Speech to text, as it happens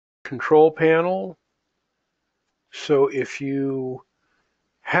control panel. So if you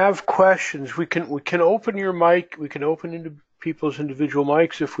have questions, we can open your mic. We can open into people's individual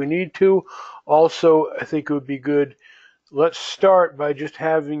mics if we need to. Also, I think it would be good. Let's start by just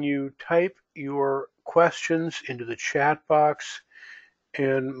having you type your questions into the chat box,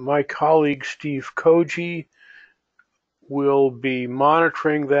 and my colleague Steve Koji will be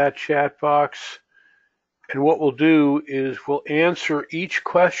monitoring that chat box. And what we'll do is we'll answer each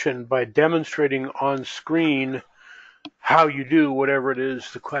question by demonstrating on screen how you do whatever it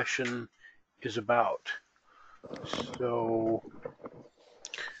is the question is about. So,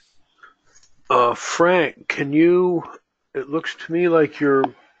 Frank, can you? It looks to me like your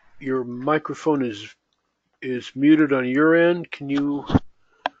microphone is muted on your end. Can you?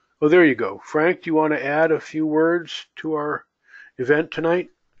 Oh, there you go. Frank, do you want to add a few words to our event tonight?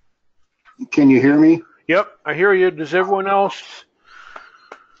 Can you hear me? Yep, I hear you. Does everyone else?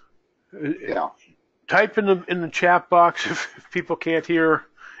 Yeah. Type in the chat box if people can't hear.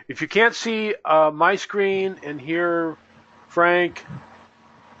 If you can't see my screen and hear Frank,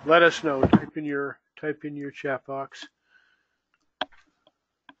 let us know. Type in your chat box.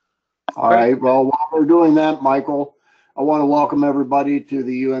 All right. Well, while we're doing that, Michael, I want to welcome everybody to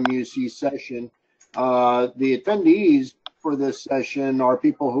the UMUC session. The attendees for this session are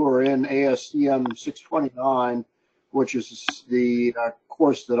people who are in ASCM 629, which is the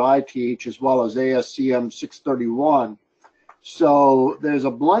course that I teach, as well as ASCM 631. So there's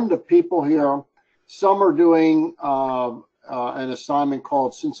a blend of people here. Some are doing an assignment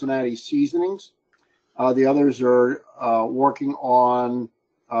called Cincinnati Seasonings. The others are working on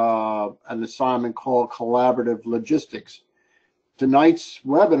an assignment called Collaborative Logistics. Tonight's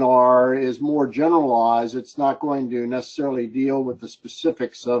webinar is more generalized. It's not going to necessarily deal with the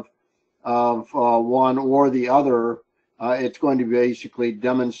specifics of one or the other. It's going to be basically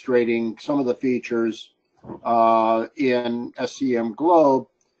demonstrating some of the features in SCM Globe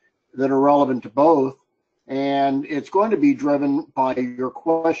that are relevant to both, and it's going to be driven by your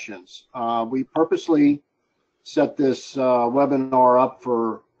questions. We purposely set this webinar up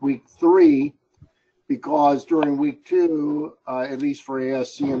for week 3 because during week 2, at least for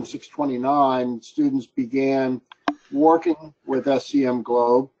ASCM 629, students began working with SCM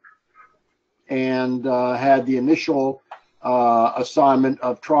Globe and had the initial assignment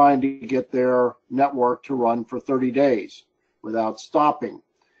of trying to get their network to run for 30 days without stopping.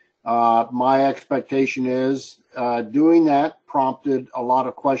 My expectation is doing that prompted a lot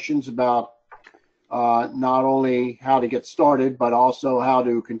of questions about not only how to get started, but also how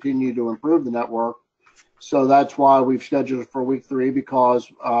to continue to improve the network. So that's why we've scheduled it for week 3, because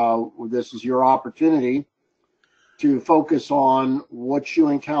this is your opportunity to focus on what you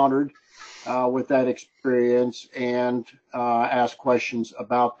encountered with that experience and ask questions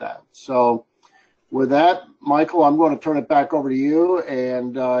about that. So with that, Michael, I'm going to turn it back over to you,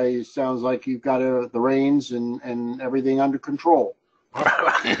 and it sounds like you've got the reins and everything under control.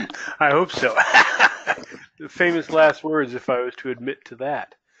 I hope so. The famous last words, if I was to admit to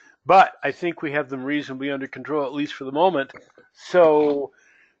that. But I think we have them reasonably under control, at least for the moment. So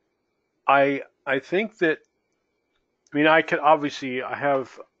I think that, I mean, I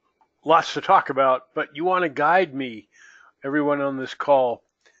have lots to talk about, but you want to guide me, everyone on this call,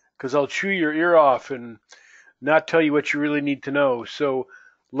 because I'll chew your ear off and not tell you what you really need to know. So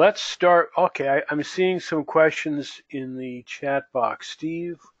let's start. Okay, I'm seeing some questions in the chat box.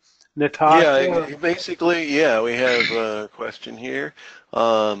 Steve, Natasha? Yeah, basically, we have a question here.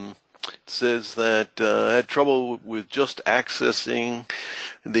 It says that had trouble with just accessing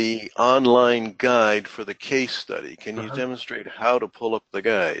the online guide for the case study. Can you demonstrate how to pull up the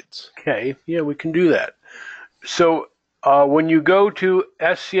guides? Okay, yeah, we can do that. So when you go to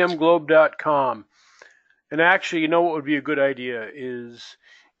scmglobe.com, and actually, you know what would be a good idea is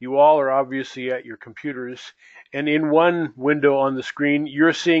you all are obviously at your computers, and in one window on the screen,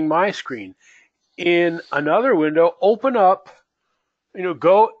 you're seeing my screen. In another window, open up,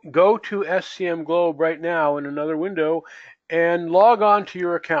 go to SCM Globe right now in another window and log on to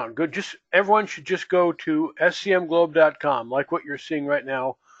your account. Everyone should just go to scmglobe.com, like what you're seeing right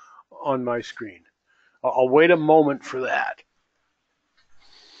now on my screen. I'll wait a moment for that.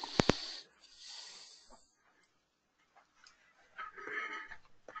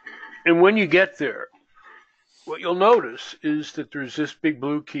 And when you get there, what you'll notice is that there's this big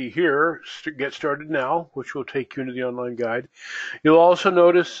blue key here, Get Started Now, which will take you into the online guide. You'll also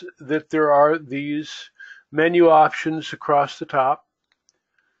notice that there are these menu options across the top,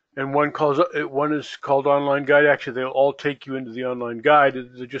 and one is called Online Guide. Actually, they'll all take you into the online guide.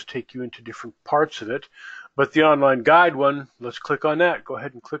 They'll just take you into different parts of it. But the online guide one, let's click on that. Go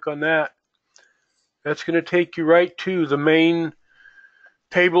ahead and click on that. That's going to take you right to the main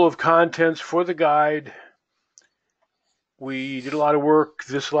table of contents for the guide. We did a lot of work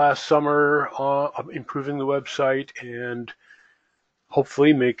this last summer improving the website and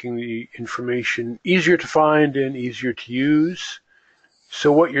hopefully making the information easier to find and easier to use.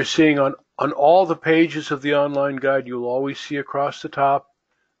 So what you're seeing on all the pages of the online guide, you'll always see across the top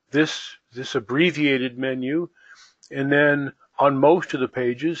this abbreviated menu. And then on most of the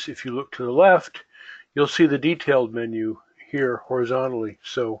pages, if you look to the left, you'll see the detailed menu here horizontally.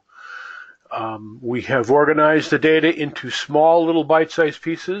 So we have organized the data into small little bite-sized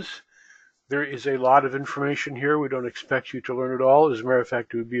pieces. There is a lot of information here. We don't expect you to learn it all. As a matter of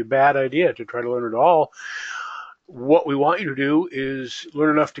fact, it would be a bad idea to try to learn it all. What we want you to do is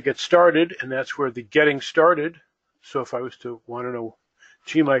learn enough to get started, and that's where the getting started. So if I was to want to know,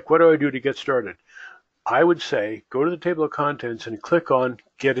 gee, Mike, what do I do to get started? I would say go to the table of contents and click on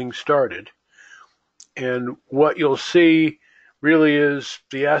Getting Started. And what you'll see really is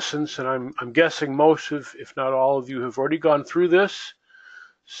the essence, and I'm guessing most of, if not all of you, have already gone through this.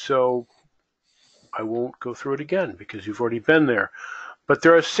 So I won't go through it again because you've already been there. But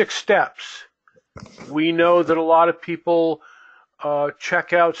there are 6 steps. We know that a lot of people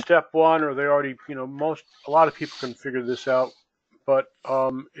check out step 1, or they already, a lot of people can figure this out. But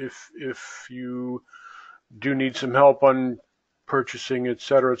if you do need some help on purchasing, et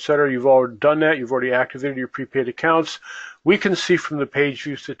cetera, you've already done that. You've already activated your prepaid accounts. We can see from the page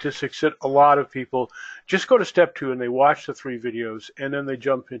view statistics that a lot of people just go to step 2 and they watch the 3 videos and then they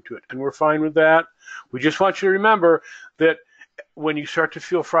jump into it. And we're fine with that. We just want you to remember that when you start to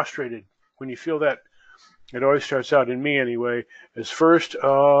feel frustrated, when you feel that, it always starts out, in me anyway, as first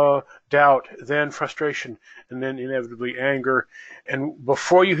doubt, then frustration, and then inevitably anger. And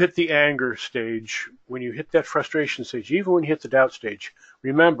before you hit the anger stage, when you hit that frustration stage, even when you hit the doubt stage,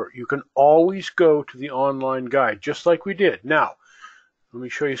 remember, you can always go to the online guide, just like we did. Now, let me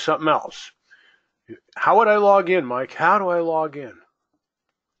show you something else. How would I log in, Mike? How do I log in?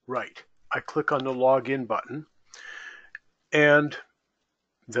 Right. I click on the login button, and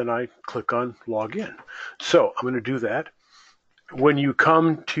then I click on login. So I'm going to do that. When you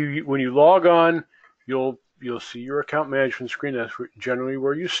log on, you'll see your account management screen. That's generally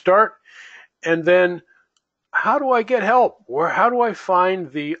where you start. And then, how do I get help? Or how do I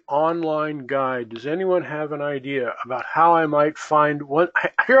find the online guide? Does anyone have an idea about how I might find one?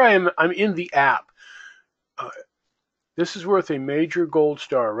 Here I am. I'm in the app. This is worth a major gold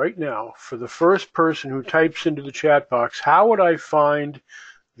star right now for the first person who types into the chat box, how would I find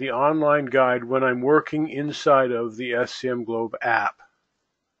the online guide when I'm working inside of the SCM Globe app?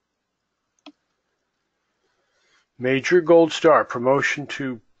 Major gold star, promotion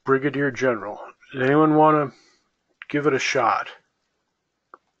to Brigadier General. Does anyone want to give it a shot?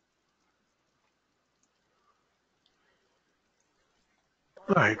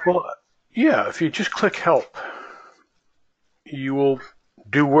 All right, well, yeah, if you just click help, you will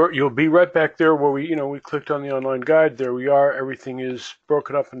do work. You'll be right back there where we clicked on the online guide. There we are. Everything is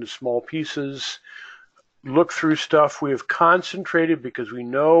broken up into small pieces. Look through stuff. We have concentrated because we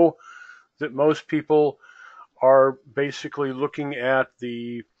know that most people are basically looking at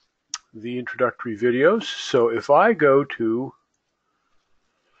the introductory videos. So if I go to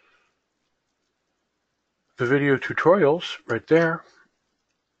the video tutorials right there,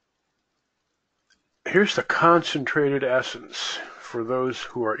 here's the concentrated essence for those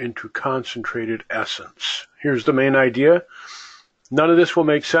who are into concentrated essence. Here's the main idea. None of this will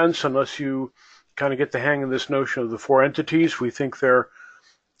make sense unless you kind of get the hang of this notion of the 4 entities. We think they're,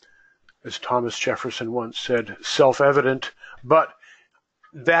 as Thomas Jefferson once said, self-evident, but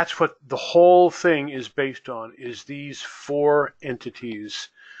that's what the whole thing is based on, is these 4 entities.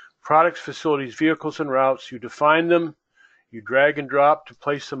 Products, facilities, vehicles, and routes. You define them. You drag and drop to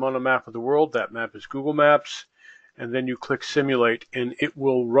place them on a map of the world. That map is Google Maps. And then you click Simulate, and it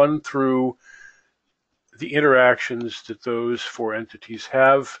will run through the interactions that those 4 entities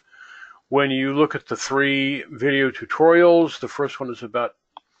have. When you look at the 3 video tutorials, the first one is about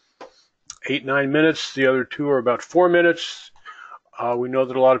 8-9 minutes. The other 2 are about 4 minutes. We know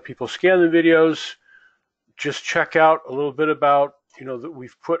that a lot of people scan the videos. Just check out a little bit about, that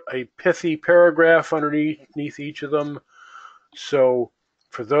we've put a pithy paragraph underneath each of them. So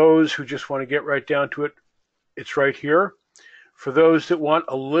for those who just want to get right down to it, it's right here. For those that want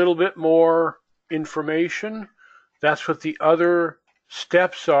a little bit more information, that's what the other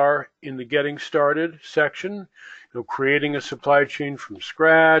steps are in the Getting Started section. Creating a supply chain from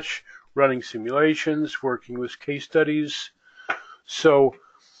scratch, running simulations, working with case studies. So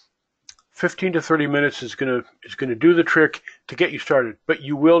 15 to 30 minutes is going to do the trick to get you started. But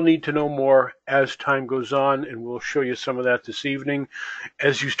you will need to know more as time goes on, and we'll show you some of that this evening.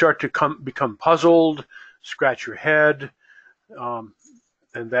 As you start to become puzzled, scratch your head, and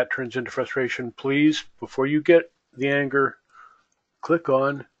that turns into frustration, please, before you get the anger, click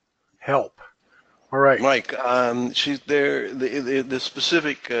on help. All right. Mike, she's there. The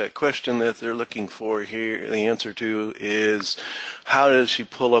specific question that they're looking for here, the answer to is, how does she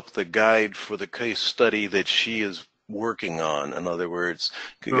pull up the guide for the case study that she is working on? In other words,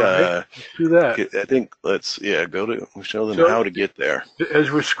 All right. Let's do that. I think go to show them how to get there.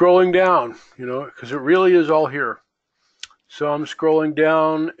 As we're scrolling down, because it really is all here. So I'm scrolling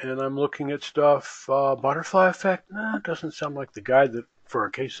down and I'm looking at stuff. Butterfly effect? Nah, it doesn't sound like the guide for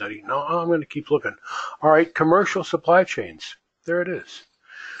a case study. No, I'm going to keep looking. All right, commercial supply chains. There it is.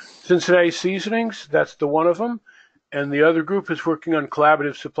 Cincinnati Seasonings, that's the one of them. And the other group is working on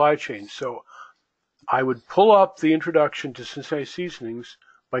collaborative supply chains. So I would pull up the introduction to Cincinnati Seasonings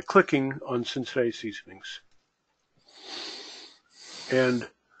by clicking on Cincinnati Seasonings. And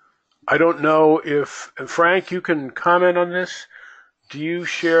I don't know if, Frank, you can comment on this. Do you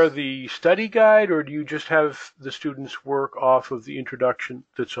share the study guide, or do you just have the students work off of the introduction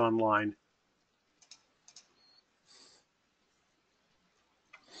that's online?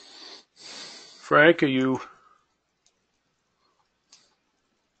 Frank, are you?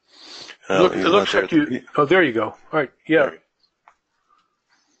 It looks like you. Oh, there you go. All right. Yeah.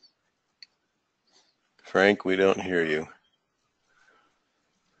 Frank, we don't hear you.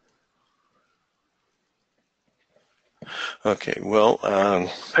 Okay, well,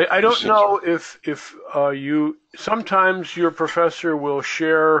 I don't know if you, sometimes your professor will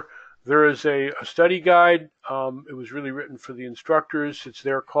share, there is a study guide. It was really written for the instructors. It's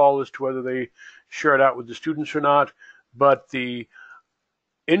their call as to whether they share it out with the students or not. But the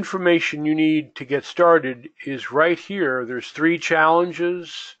information you need to get started is right here. There's 3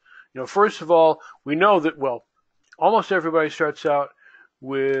 challenges. First of all, we know that, well, almost everybody starts out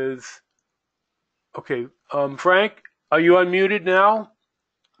with, okay, Frank, are you unmuted now?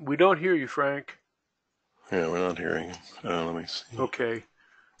 We don't hear you, Frank. Yeah, we're not hearing him. Let me see. Okay.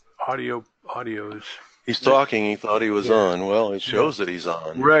 Audios. He's talking. He thought he was on. Well, it shows that he's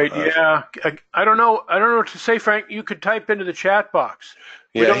on. Right. Yeah. I don't know. I don't know what to say, Frank. You could type into the chat box.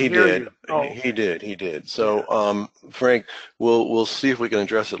 Yeah, he did. He did. So, Frank, we'll see if we can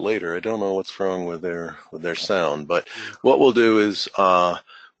address it later. I don't know what's wrong with their sound, but what we'll do is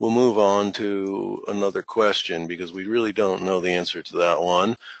we'll move on to another question, because we really don't know the answer to that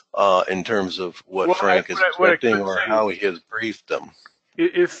one in terms of what Frank is expecting or how he has briefed them.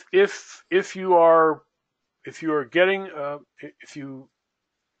 If you are getting a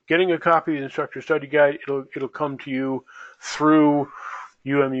copy of the instructor study guide, it'll come to you through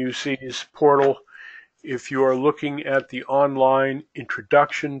UMUC's portal. If you are looking at the online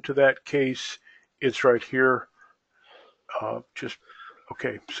introduction to that case, it's right here.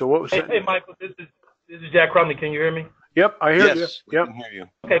 Okay, so what was that? Hey, Michael, this is Jack Crumley. Can you hear me? Yep, I hear you. Yes, we can hear you.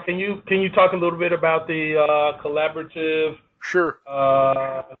 Okay, can you talk a little bit about the collaborative? Sure.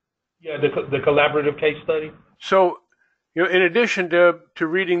 The collaborative case study. So, in addition to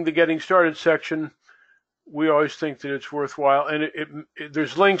reading the Getting Started section, we always think that it's worthwhile, and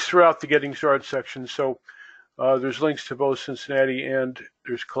there's links throughout the Getting Started section. So there's links to both Cincinnati and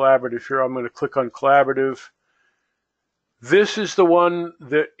there's collaborative here. I'm going to click on collaborative. This is the one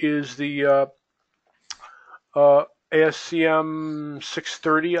that is the SCM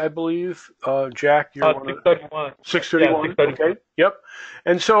 630, I believe. Jack, you're 631. 631. Yeah, okay. Yep.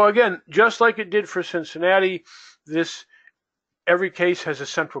 And so again, just like it did for Cincinnati, every case has a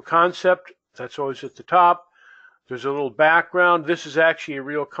central concept. That's always at the top. There's a little background. This is actually a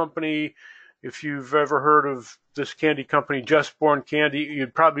real company. If you've ever heard of this candy company, Just Born Candy,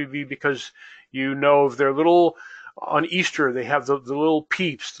 you'd probably be because you know of their little. On Easter, they have the little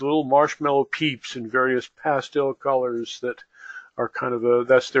peeps, the little marshmallow peeps in various pastel colors that are kind of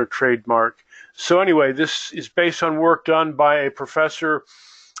that's their trademark. So anyway, this is based on work done by a professor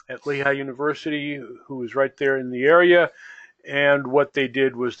at Lehigh University who was right there in the area. And what they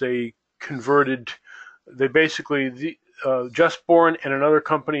did was they basically, Just Born and another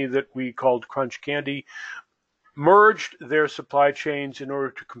company that we called Crunch Candy merged their supply chains in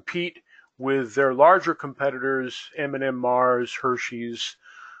order to compete with their larger competitors, M&M, Mars, Hershey's.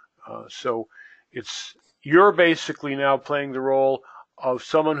 So you're basically now playing the role of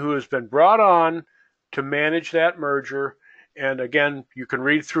someone who has been brought on to manage that merger. And again, you can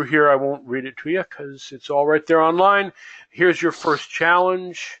read through here. I won't read it to you because it's all right there online. Here's your first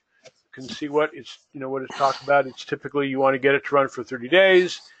challenge. You can see what it's talked about. It's typically you want to get it to run for 30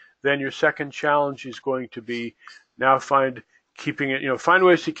 days. then your second challenge is going to be now find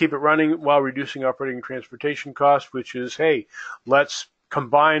ways to keep it running while reducing operating and transportation costs, which is, hey, let's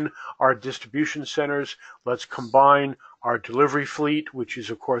combine our distribution centers, let's combine our delivery fleet, which is,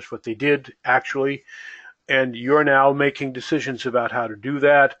 of course, what they did actually, and you're now making decisions about how to do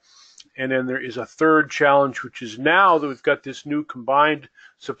that. And then there is a third challenge, which is now that we've got this new combined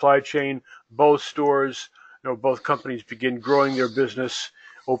supply chain, both companies begin growing their business,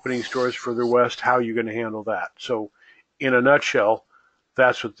 opening stores further west. How are you going to handle that? So in a nutshell,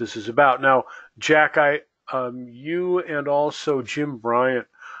 that's what this is about. Now, Jack, you and also Jim Bryant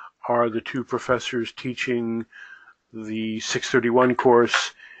are the two professors teaching the 631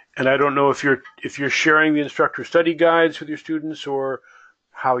 course, and I don't know if you're sharing the instructor study guides with your students or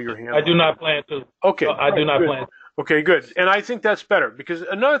how you're handling. I do not plan to. Okay, I do not plan. Okay, good. And I think that's better, because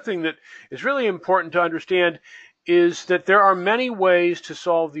another thing that is really important to understand is that there are many ways to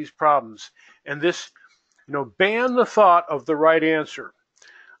solve these problems, and this, ban the thought of the right answer.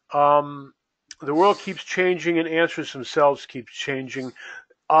 The world keeps changing, and answers themselves keep changing.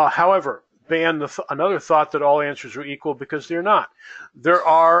 However, ban another thought that all answers are equal, because they're not. There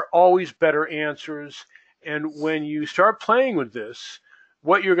are always better answers, and when you start playing with this,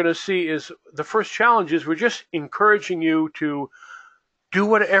 what you're going to see is the first challenge is we're just encouraging you to do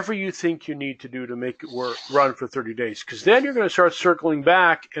whatever you think you need to do to make it run for 30 days, because then you're going to start circling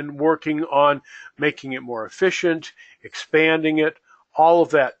back and working on making it more efficient, expanding it, all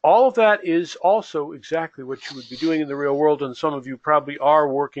of that. All of that is also exactly what you would be doing in the real world, and some of you probably are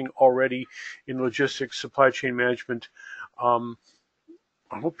working already in logistics, supply chain management. I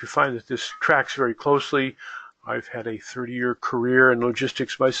hope you find that this tracks very closely. I've had a 30-year career in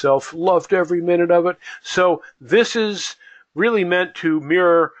logistics myself, loved every minute of it. So this is really meant to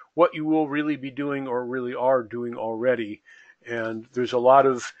mirror what you will really be doing or really are doing already. And there's a lot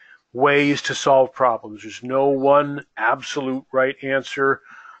of ways to solve problems. There's no one absolute right answer.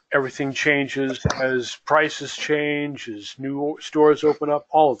 Everything changes as prices change, as new stores open up,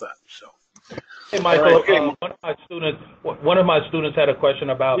 all of that. So. Hey, Michael, Right. one of my students had a question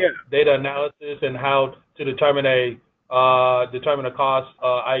about data analysis and how to determine a cost,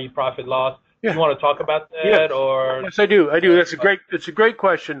 i.e., profit loss. Yeah. You want to talk about that, or? Yes, I do. It's a great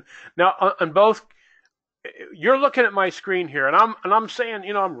question. Now, on both, you're looking at my screen here, and I'm saying,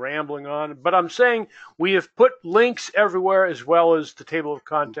 I'm rambling on, but I'm saying we have put links everywhere as well as the table of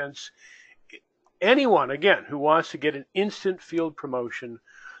contents. Anyone, again, who wants to get an instant field promotion,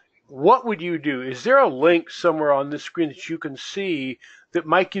 what would you do? Is there a link somewhere on this screen that you can see that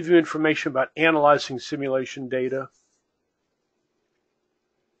might give you information about analyzing simulation data?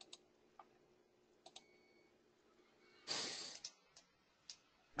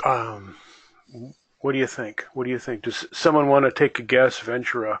 What do you think? Does someone want to take a guess,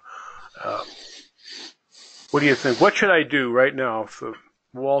 venture a? What do you think? What should I do right now if the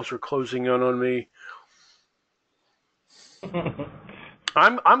walls are closing in on me?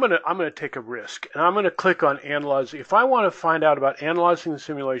 I'm gonna take a risk, and I'm gonna click on analyzing. If I want to find out about analyzing the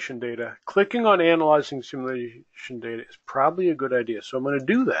simulation data, clicking on analyzing simulation data is probably a good idea. So I'm going to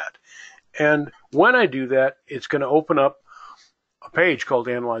do that, and when I do that, it's going to open up a page called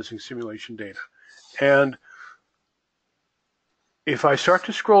Analyzing Simulation Data. And if I start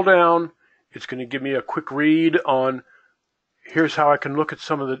to scroll down, it's going to give me a quick read on here's how I can look at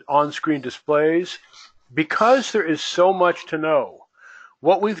some of the on-screen displays. Because there is so much to know,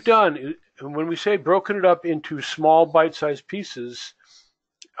 what we've done is, when we say broken it up into small bite-sized pieces,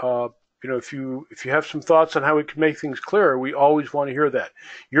 if you have some thoughts on how we can make things clearer, we always want to hear that.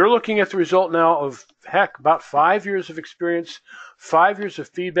 You're looking at the result now of, about 5 years of experience, 5 years of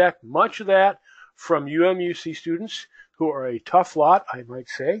feedback, much of that from UMUC students who are a tough lot, I might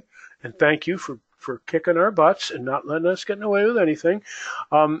say, and thank you for kicking our butts and not letting us get away with anything.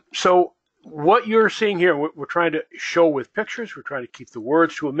 So what you're seeing here, we're trying to show with pictures, we're trying to keep the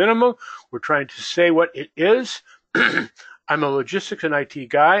words to a minimum, we're trying to say what it is. I'm a logistics and IT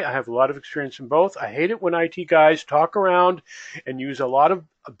guy. I have a lot of experience in both. I hate it when IT guys talk around and use a lot of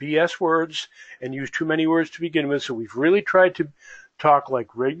BS words and use too many words to begin with. So we've really tried to talk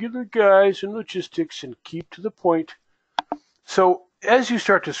like regular guys in logistics and keep to the point. So as you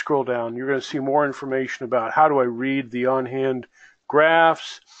start to scroll down, you're going to see more information about how do I read the on-hand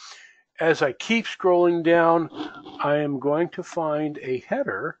graphs. As I keep scrolling down, I am going to find a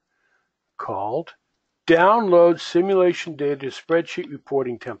header called Download Simulation Data Spreadsheet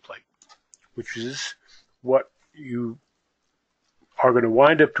Reporting Template, which is what you are going to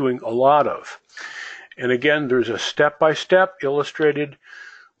wind up doing a lot of. And again, there's a step-by-step illustrated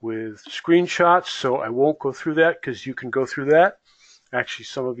with screenshots, so I won't go through that because you can go through that. Actually,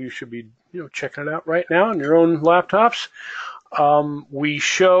 some of you should be checking it out right now on your own laptops. We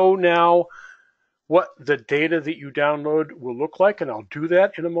show now what the data that you download will look like, and I'll do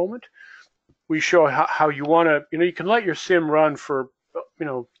that in a moment. We show how you want to, you can let your sim run for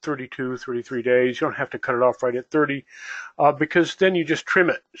 32, 33 days. You don't have to cut it off right at 30, because then you just trim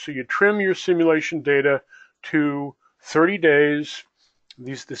it. So you trim your simulation data to 30 days.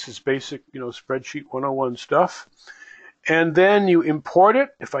 This is basic, spreadsheet 101 stuff. And then you import it.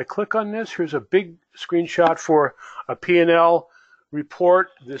 If I click on this, here's a big screenshot for a P&L report.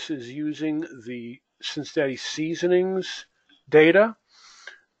 This is using the Cincinnati seasonings data,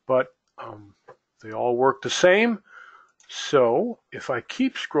 but they all work the same. So if I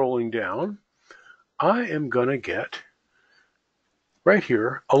keep scrolling down, I am going to get right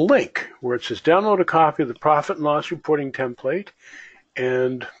here a link where it says download a copy of the profit and loss reporting template.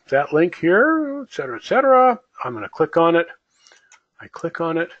 And that link here, et cetera, I'm going to click on it. I click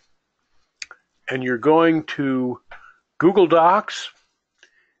on it, and you're going to Google Docs,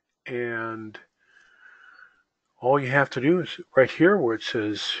 and all you have to do is right here where it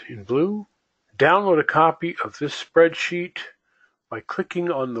says in blue, download a copy of this spreadsheet by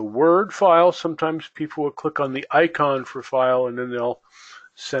clicking on the Word file. Sometimes people will click on the icon for file, and then they'll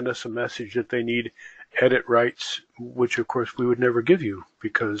send us a message that they need edit rights, which of course we would never give you,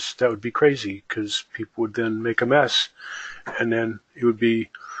 because that would be crazy, because people would then make a mess, and then it would be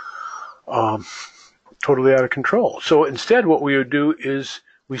totally out of control. So instead what we would do is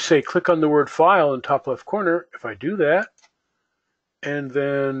we say click on the word file in the top left corner. If I do that, and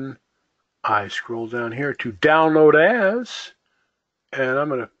then I scroll down here to download as, and I'm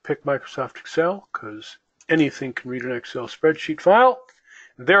going to pick Microsoft Excel because anything can read an Excel spreadsheet file.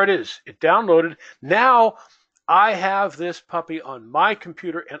 There it is. It downloaded. Now I have this puppy on my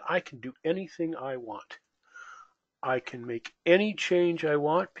computer, and I can do anything I want. I can make any change I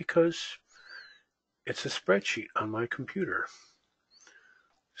want because it's a spreadsheet on my computer.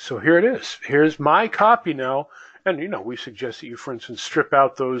 So here it is. Here's my copy now. And, we suggest that you, for instance, strip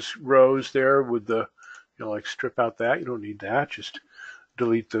out those rows there with the, like strip out that. You don't need that. Just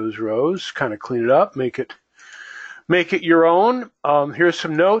delete those rows, kind of clean it up, make it your own. Here's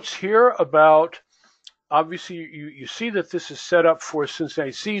some notes here about, obviously, you see that this is set up for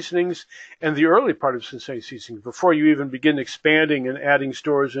Cincinnati Seasonings and the early part of Cincinnati Seasonings before you even begin expanding and adding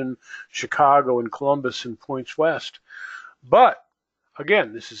stores in Chicago and Columbus and Points West. But,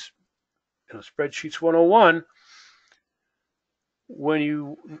 again, this is Spreadsheets 101. When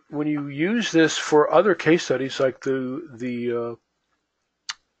you use this for other case studies like the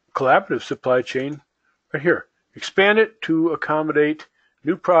collaborative supply chain, right here, expand it to accommodate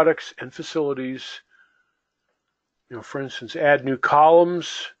new products and facilities. For instance, add new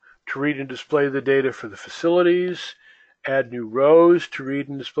columns to read and display the data for the facilities. Add new rows to read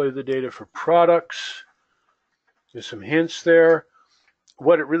and display the data for products. There's some hints there.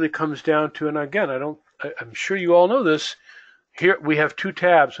 What it really comes down to, and again, I'm sure you all know this. Here we have two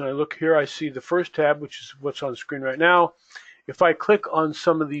tabs, and I look here, I see the first tab, which is what's on screen right now. If I click on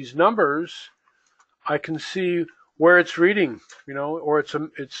some of these numbers, I can see where it's reading, or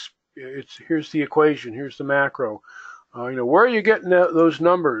it's here's the equation, here's the macro. Where are you getting those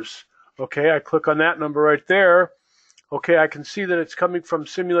numbers? Okay, I click on that number right there. Okay, I can see that it's coming from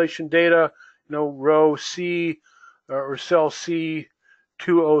simulation data, row C or cell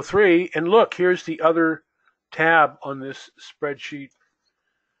C203. And look, here's the other tab on this spreadsheet.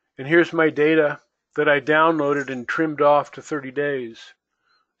 And here's my data that I downloaded and trimmed off to 30 days.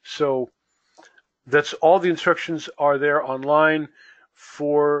 So that's all the instructions are there online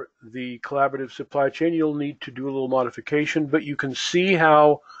for the collaborative supply chain. You'll need to do a little modification, but you can see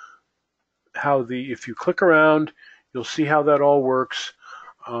how if you click around, you'll see how that all works.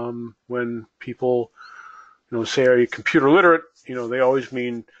 When people, say, are you computer literate? They always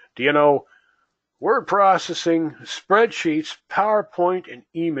mean, do you know word processing, spreadsheets, PowerPoint, and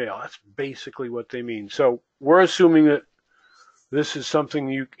email? That's basically what they mean. So we're assuming that this is something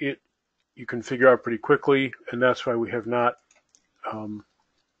you can figure out pretty quickly, and that's why we have not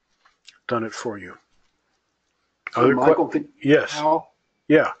done it for you. So Michael, yes.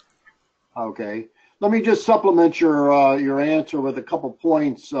 Yeah. Okay. Let me just supplement your answer with a couple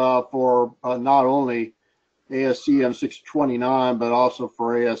points for not only ASCM 629, but also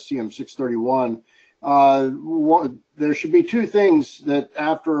for ASCM 631. There should be two things that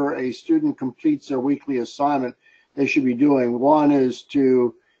after a student completes their weekly assignment, they should be doing. One is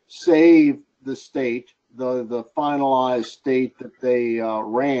to save the state, the finalized state that they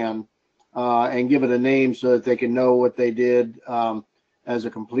ran, and give it a name so that they can know what they did as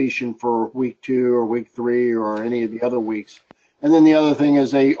a completion for week 2 or week 3 or any of the other weeks. And then the other thing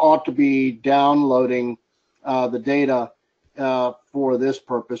is they ought to be downloading the data for this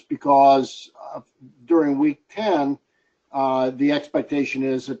purpose, because during week 10, the expectation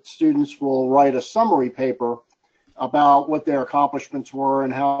is that students will write a summary paper about what their accomplishments were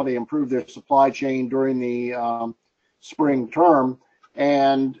and how they improved their supply chain during the spring term.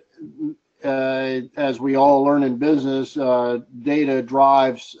 And as we all learn in business, data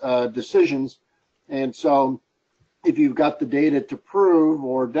drives decisions. And so if you've got the data to prove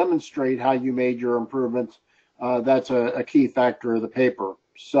or demonstrate how you made your improvements, that's a key factor of the paper.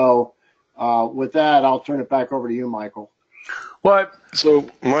 So with that, I'll turn it back over to you, Michael. Well, so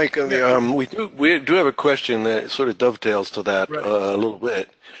Mike, we do have a question that sort of dovetails to that a little bit.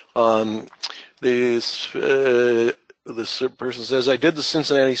 This person says, I did the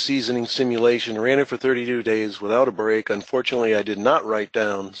Cincinnati seasoning simulation, ran it for 32 days without a break. Unfortunately, I did not write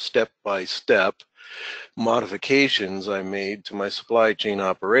down step-by-step modifications I made to my supply chain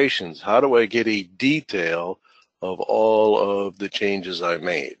operations. How do I get a detail of all of the changes I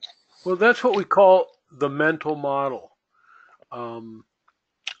made? Well, that's what we call the mental model.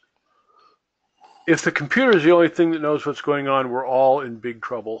 If the computer is the only thing that knows what's going on, we're all in big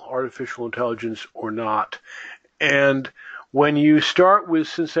trouble, artificial intelligence or not. And when you start with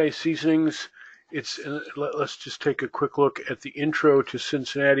Cincinnati seasonings, let's just take a quick look at the intro to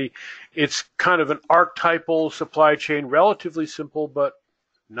Cincinnati. It's kind of an archetypal supply chain, relatively simple, but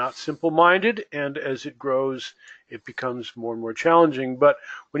not simple-minded. And as it grows, it becomes more and more challenging. But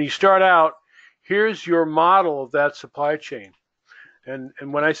when you start out, here's your model of that supply chain. And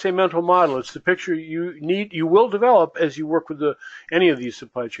when I say mental model, it's the picture you will develop as you work with any of these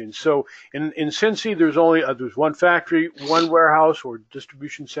supply chains. So in Cincy, there's one factory, one warehouse or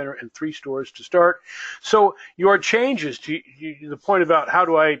distribution center, and 3 stores to start. So your changes to the point about how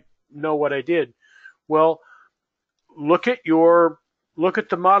do I know what I did? Well, look at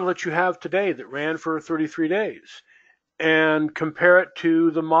the model that you have today that ran for 33 days, and compare it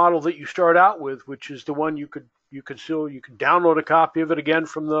to the model that you start out with, which is the one you could download a copy of it again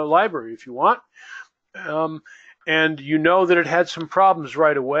from the library if you want. And you know that it had some problems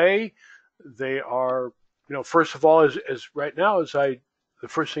right away. They are, first of all, as right now, the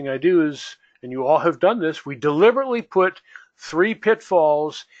first thing I do is, and you all have done this, we deliberately put 3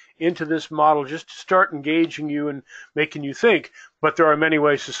 pitfalls into this model just to start engaging you and making you think. But there are many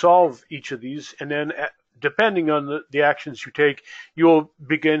ways to solve each of these, and then depending on the actions you take, you'll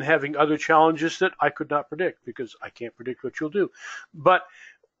begin having other challenges that I could not predict, because I can't predict what you'll do. But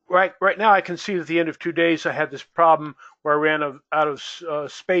right now, I can see at the end of 2 days, I had this problem where I ran out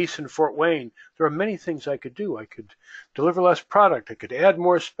of space in Fort Wayne. There are many things I could do. I could deliver less product. I could add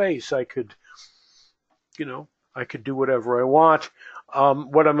more space. I could do whatever I want.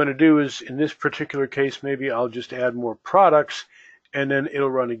 What I'm going to do is, in this particular case, maybe I'll just add more products, and then it'll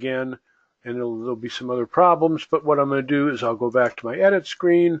run again. And there'll be some other problems, but what I'm going to do is I'll go back to my edit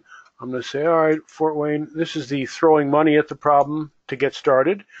screen. I'm going to say, all right, Fort Wayne, this is the throwing money at the problem to get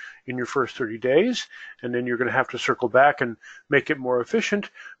started in your first 30 days, and then you're going to have to circle back and make it more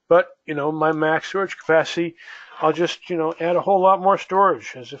efficient. But, my max storage capacity, I'll just, add a whole lot more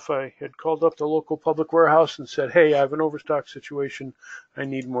storage, as if I had called up the local public warehouse and said, hey, I have an overstock situation. I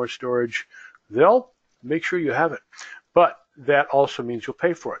need more storage. They'll make sure you have it. But that also means you'll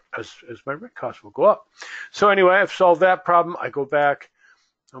pay for it, as my rent costs will go up. So anyway, I've solved that problem. I go back.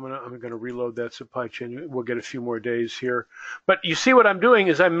 I'm gonna reload that supply chain. We'll get a few more days here. But you see what I'm doing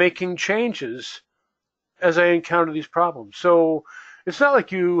is I'm making changes as I encounter these problems. So it's not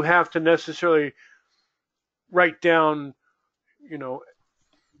like you have to necessarily write down,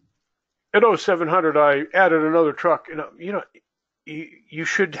 at 0700 I added another truck. You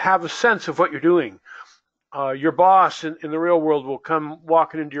should have a sense of what you're doing. Your boss in the real world will come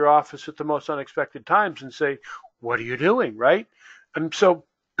walking into your office at the most unexpected times and say, what are you doing, right? And so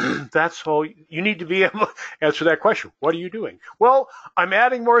that's all you need to be able to answer that question. What are you doing? Well, I'm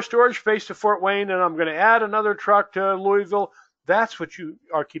adding more storage space to Fort Wayne, and I'm going to add another truck to Louisville. That's what you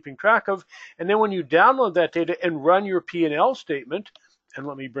are keeping track of. And then when you download that data and run your P&L statement, and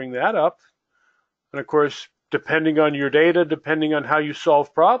let me bring that up, and of course, depending on your data, depending on how you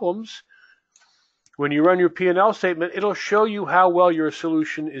solve problems, when you run your P&L statement, it'll show you how well your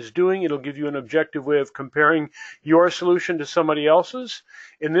solution is doing. It'll give you an objective way of comparing your solution to somebody else's.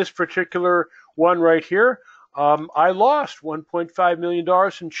 In this particular one right here, I lost $1.5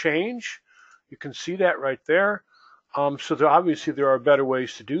 million in change. You can see that right there. So obviously there are better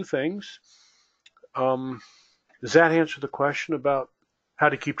ways to do things. Does that answer the question about how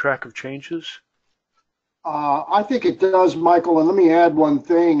to keep track of changes? I think it does, Michael. And let me add one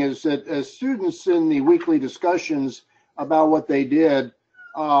thing, is that as students in the weekly discussions about what they did,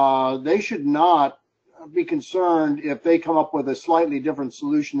 they should not be concerned if they come up with a slightly different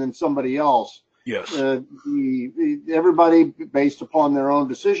solution than somebody else. Yes. Everybody, based upon their own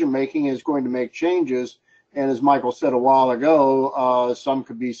decision making, is going to make changes. And as Michael said a while ago, some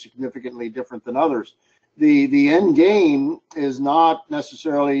could be significantly different than others. The end game is not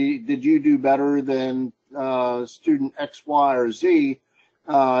necessarily did you do better than student X, Y, or Z.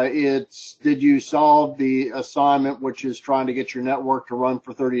 It's did you solve the assignment, which is trying to get your network to run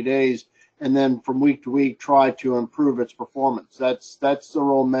for 30 days, and then from week to week try to improve its performance. That's the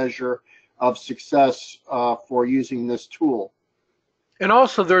real measure of success for using this tool. And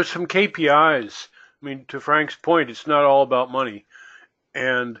also there's some KPIs. I mean, to Frank's point, it's not all about money.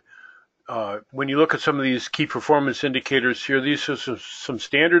 And when you look at some of these key performance indicators here, these are some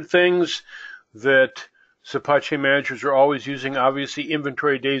standard things that supply chain managers are always using. Obviously,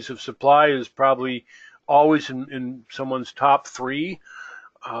 inventory days of supply is probably always in someone's top 3.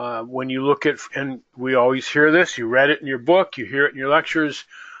 When you look at, and we always hear this, you read it in your book, you hear it in your lectures,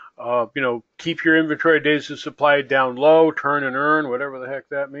 keep your inventory days of supply down low, turn and earn, whatever the heck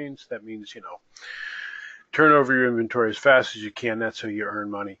that means. That means, turn over your inventory as fast as you can. That's how you earn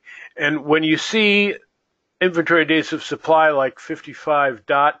money. And when you see inventory days of supply like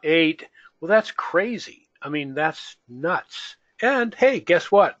 55.8, well, that's crazy. I mean, that's nuts. And hey, guess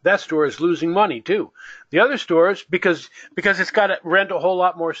what? That store is losing money too. The other stores, because it's got to rent a whole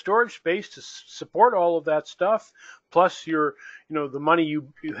lot more storage space to support all of that stuff, plus the money you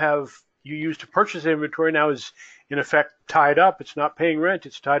use to purchase inventory now is in effect tied up. It's not paying rent.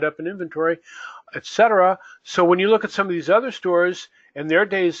 It's tied up in inventory, etc. So when you look at some of these other stores and their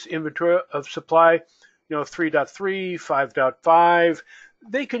days inventory of supply, 3.3, 5.5,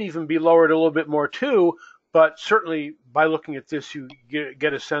 they could even be lowered a little bit more too. But certainly by looking at this, you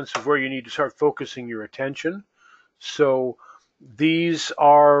get a sense of where you need to start focusing your attention. So these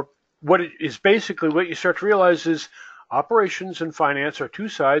are what it is basically what you start to realize is operations and finance are two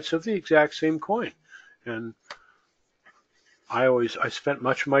sides of the exact same coin. And I spent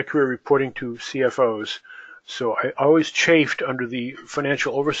much of my career reporting to CFOs, so I always chafed under the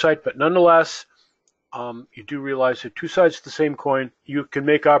financial oversight, but nonetheless, you do realize that two sides of the same coin, you can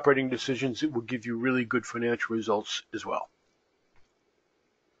make operating decisions that will give you really good financial results as well.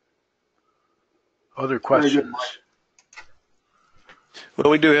 Other questions? Well,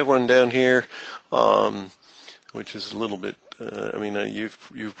 we do have one down here, which is a little bit,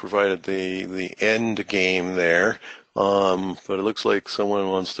 you've provided the end game there. But it looks like someone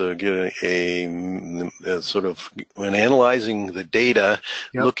wants to get a sort of, when analyzing the data,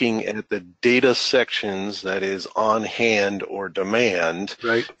 Yep. looking at the data sections, that is on hand or demand,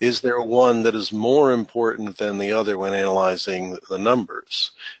 Right. is there one that is more important than the other when analyzing the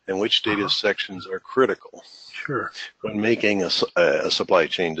numbers? And which data sections are critical Sure. when making a supply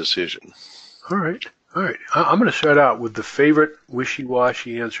chain decision? All right. I'm going to start out with the favorite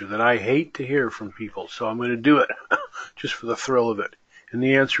wishy-washy answer that I hate to hear from people, so I'm going to do it just for the thrill of it. And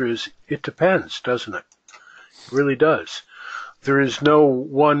the answer is, it depends, doesn't it? It really does. There is no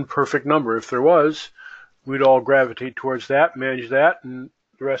one perfect number. If there was, we'd all gravitate towards that, manage that, and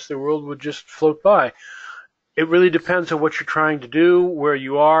the rest of the world would just float by. It really depends on what you're trying to do, where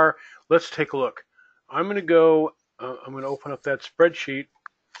you are. Let's take a look. I'm going to open up that spreadsheet,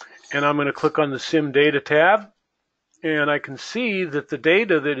 and I'm going to click on the Sim Data tab, and I can see that the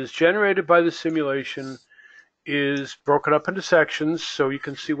data that is generated by the simulation is broken up into sections, so you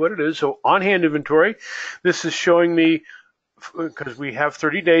can see what it is. So on-hand inventory, this is showing me, because we have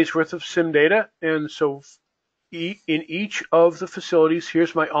 30 days worth of sim data, and so in each of the facilities,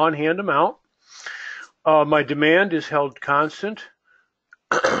 here's my on-hand amount. My demand is held constant.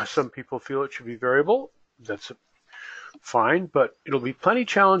 Some people feel it should be variable. That's fine, but it'll be plenty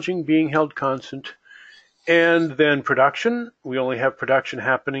challenging being held constant. And then production, we only have production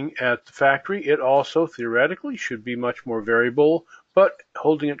happening at the factory. It also theoretically should be much more variable, but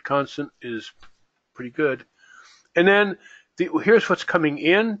holding it constant is pretty good. And then here's what's coming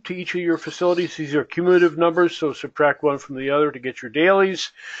in to each of your facilities. These are cumulative numbers, so subtract one from the other to get your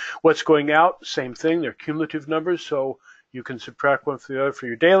dailies. What's going out, same thing, they're cumulative numbers, so you can subtract one from the other for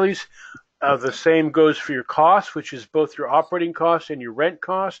your dailies. The same goes for your costs, which is both your operating cost and your rent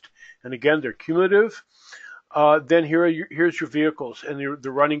cost. And again, they're cumulative. Then here's your vehicles and the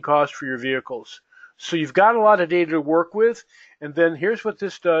running cost for your vehicles. So you've got a lot of data to work with. And then here's what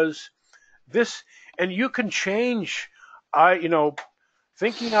this does. And you can change,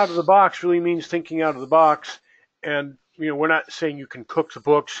 thinking out of the box really means thinking out of the box. And, we're not saying you can cook the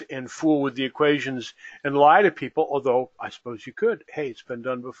books and fool with the equations and lie to people, although I suppose you could. Hey, it's been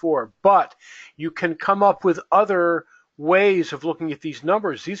done before. But you can come up with other ways of looking at these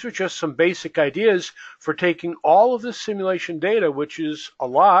numbers. These are just some basic ideas for taking all of this simulation data, which is a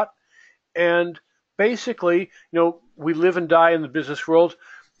lot, and basically, we live and die in the business world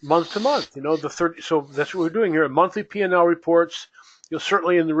month to month. So that's what we're doing here. Monthly P&L reports.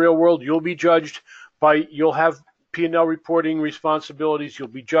 Certainly in the real world, you'll be judged you'll have P&L reporting responsibilities. You'll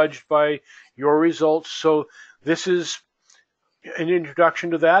be judged by your results. So this is an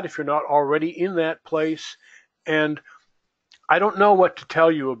introduction to that if you're not already in that place. And I don't know what to tell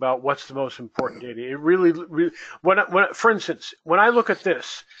you about what's the most important data. It really for instance, when I look at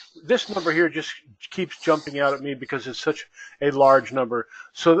this number here just keeps jumping out at me because it's such a large number.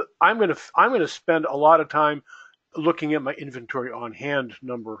 So I'm going to spend a lot of time looking at my inventory on hand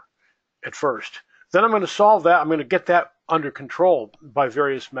number at first. Then I'm going to solve that. I'm going to get that under control by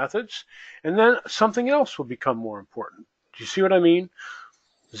various methods, and then something else will become more important. Do you see what I mean?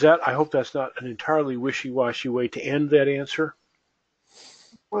 I hope that's not an entirely wishy-washy way to end that answer.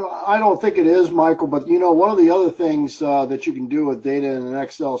 Well, I don't think it is, Michael, but one of the other things that you can do with data in an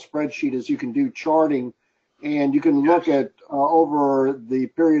Excel spreadsheet is you can do charting, and you can look at over the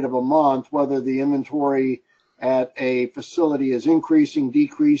period of a month whether the inventory at a facility is increasing,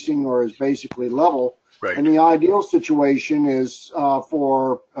 decreasing, or is basically level. Right. And the ideal situation is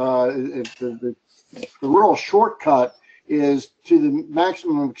the real shortcut is to the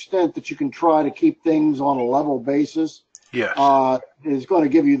maximum extent that you can try to keep things on a level basis. Yes. Is going to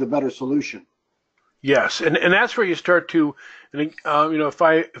give you the better solution. Yes, and that's where you start to, if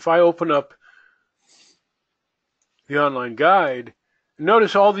I open up the online guide,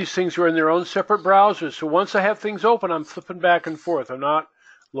 notice all these things are in their own separate browsers. So once I have things open, I'm flipping back and forth. I'm not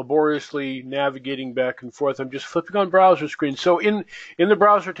laboriously navigating back and forth. I'm just flipping on browser screens. So in the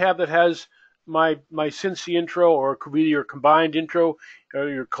browser tab that has my Cincy intro, or could be your combined intro or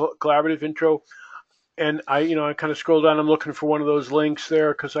your collaborative intro, and I kind of scroll down. I'm looking for one of those links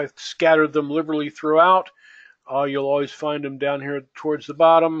there because I scattered them liberally throughout. You'll always find them down here towards the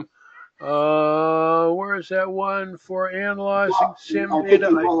bottom. Where is that one for analyzing sim data?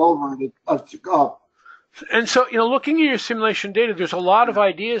 And so, looking at your simulation data, there's a lot of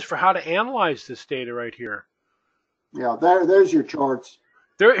ideas for how to analyze this data right here. Yeah, there's your charts.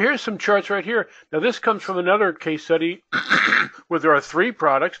 Here's some charts right here. Now, this comes from another case study where there are 3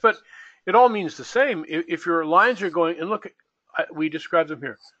 products, but it all means the same. If your lines are going, and look, we described them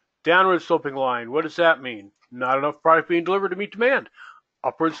here. Downward sloping line, what does that mean? Not enough product being delivered to meet demand.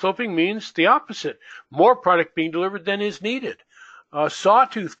 Upward sloping means the opposite. More product being delivered than is needed.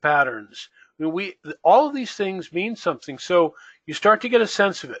 Sawtooth patterns. All of these things mean something. So you start to get a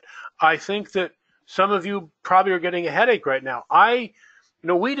sense of it. I think that some of you probably are getting a headache right now.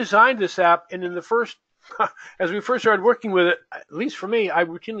 We designed this app, and in the first, as we first started working with it, at least for me, I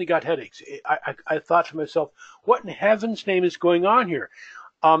routinely got headaches. I thought to myself, what in heaven's name is going on here?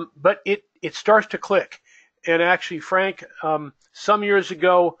 But it starts to click. And actually, Frank, some years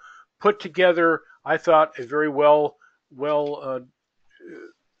ago, put together, I thought, a very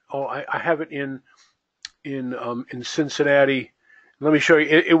I have it in Cincinnati. Let me show you.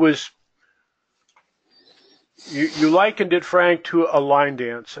 It was, you likened it, Frank, to a line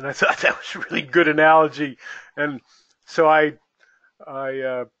dance, and I thought that was a really good analogy. And so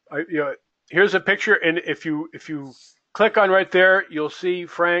here's a picture, and if you click on right there, you'll see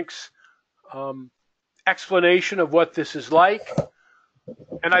Frank's explanation of what this is like.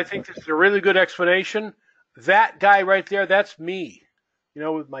 And I think this is a really good explanation. That guy right there, that's me,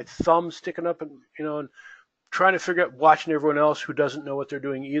 with my thumb sticking up and trying to figure out, watching everyone else who doesn't know what they're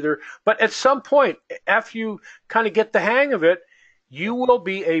doing either. But at some point, after you kind of get the hang of it, you will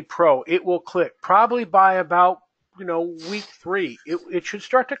be a pro. It will click. Probably by about, week 3, it should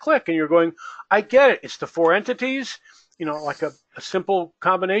start to click, and you're going, I get it. It's the 4 entities, like a simple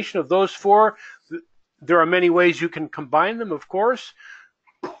combination of those 4. There are many ways you can combine them, of course.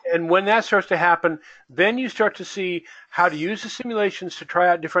 And when that starts to happen, then you start to see how to use the simulations to try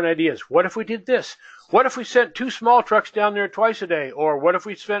out different ideas. What if we did this? What if we sent 2 small trucks down there twice a day? Or what if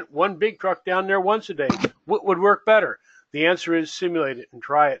we sent 1 big truck down there once a day? What would work better? The answer is simulate it and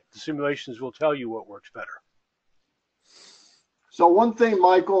try it. The simulations will tell you what works better. So one thing,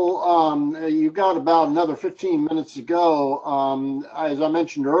 Michael, you've got about another 15 minutes to go. As I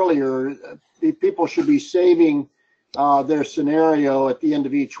mentioned earlier, people should be saving their scenario at the end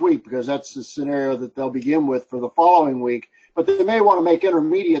of each week, because that's the scenario that they'll begin with for the following week. But they may want to make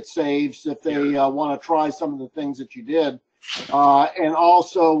intermediate saves if they want to try some of the things that you did. And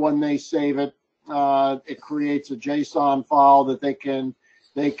also, when they save it, it creates a JSON file that they can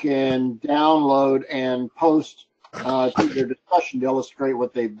download and post to their discussion to illustrate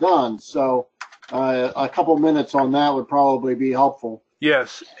what they've done. So A couple minutes on that would probably be helpful.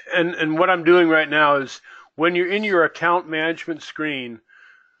 Yes, and what I'm doing right now is when you're in your account management screen,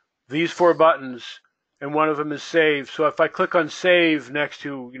 these four buttons, and one of them is save. So if I click on save next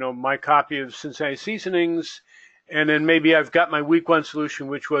to, my copy of Cincinnati Seasonings, and then maybe I've got my week 1 solution,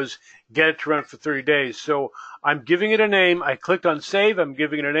 which was get it to run for 30 days. So I'm giving it a name. I clicked on save. I'm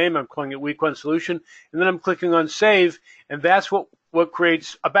giving it a name. I'm calling it week 1 solution, and then I'm clicking on save, and that's what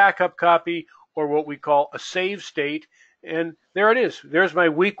creates a backup copy, or what we call a save state. And there it is. There's my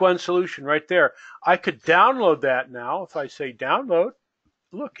week 1 solution right there. I could download that now. If I say download,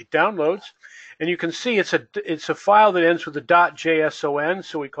 look, it downloads, and you can see it's a file that ends with a .json,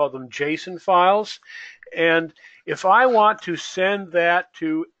 so we call them JSON files. And if I want to send that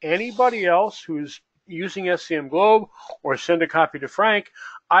to anybody else who's using SCM Globe, or send a copy to Frank,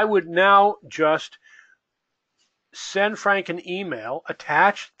 I would now just send Frank an email,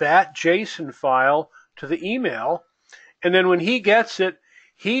 attach that JSON file to the email, and then when he gets it,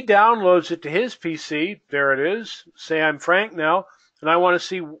 he downloads it to his PC. There it is. Say I'm Frank now, and I want to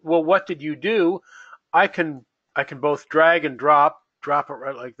see, well, what did you do? I can both drag and drop it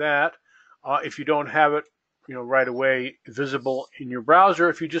right like that. If you don't have it, right away visible in your browser,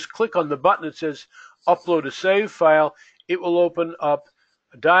 if you just click on the button that says upload a save file, it will open up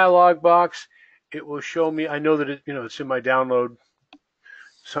a dialog box. It will show me, I know that it's in my download.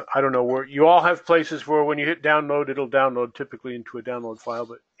 So I don't know where, you all have places where when you hit download, it'll download typically into a download file,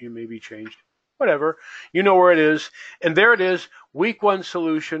 but it may be changed. Whatever, you know where it is. And there it is, week 1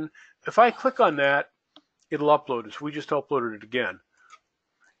 solution. If I click on that, it'll upload it. So we just uploaded it again.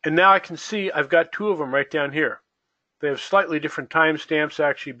 And now I can see I've got 2 of them right down here. They have slightly different timestamps,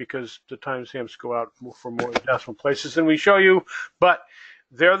 actually, because the timestamps go out for more decimal places than we show you. But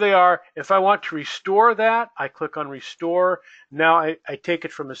there they are. If I want to restore that, I click on restore. Now I take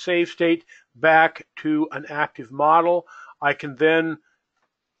it from a save state back to an active model. I can then,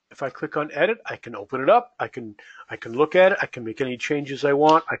 if I click on edit, I can open it up. I can look at it. I can make any changes I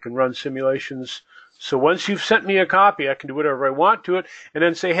want. I can run simulations. So once you've sent me a copy, I can do whatever I want to it, and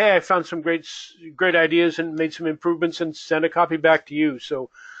then say, hey, I found some great ideas and made some improvements, and send a copy back to you. So,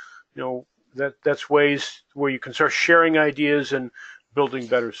 that's ways where you can start sharing ideas and building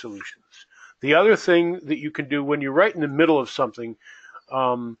better solutions. The other thing that you can do when you're right in the middle of something,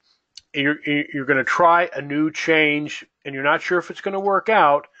 you're going to try a new change, and you're not sure if it's going to work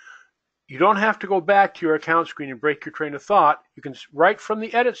out, you don't have to go back to your account screen and break your train of thought. You can, right from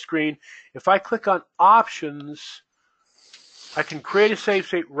the edit screen, if I click on options, I can create a save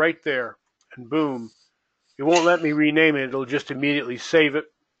state right there, and boom, it won't let me rename it. It'll just immediately save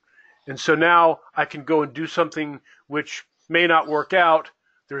it. And so now I can go and do something which may not work out.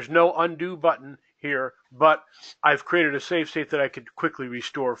 There's no undo button here, but I've created a save state that I could quickly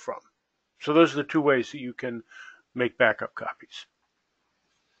restore from. So those are the 2 ways that you can make backup copies.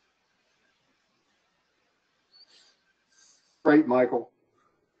 Great, Michael.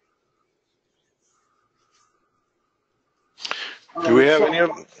 Do we have any of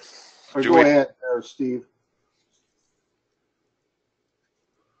them? Go ahead, Steve.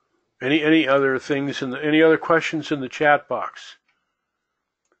 Any other things any other questions in the chat box?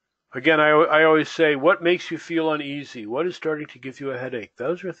 Again, I always say, what makes you feel uneasy? What is starting to give you a headache?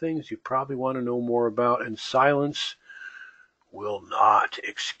 Those are things you probably want to know more about, and silence will not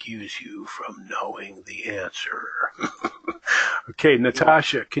excuse you from knowing the answer. Okay,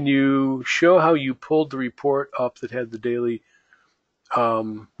 Natasha, can you show how you pulled the report up that had the daily,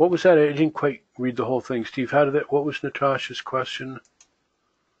 what was that? I didn't quite read the whole thing. Steve, what was Natasha's question?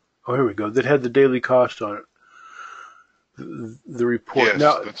 Oh, here we go. That had the daily cost on it. The report. Yes,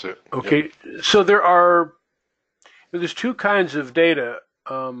 now, that's it. Okay, yep. So there's 2 kinds of data.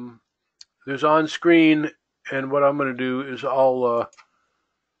 There's on screen, and what I'm going to do is I'll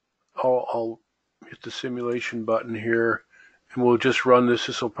hit the simulation button here, and we'll just run this.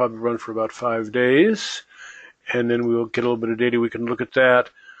 This will probably run for about 5 days, and then we'll get a little bit of data. We can look at that.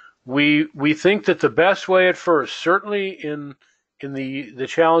 We think that the best way at first, certainly in the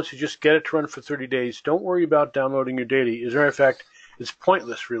challenge, to just get it to run for 30 days. Don't worry about downloading your data. As a matter of fact, it's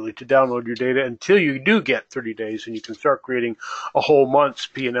pointless, really, to download your data until you do get 30 days, and you can start creating a whole month's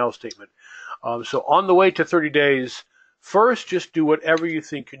P&L statement. So on the way to 30 days, first, just do whatever you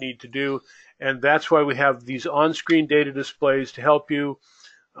think you need to do, and that's why we have these on-screen data displays to help you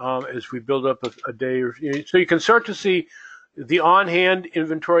as we build up a day. So you can start to see the on-hand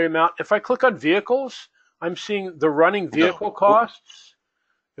inventory amount. If I click on vehicles, I'm seeing the running vehicle costs.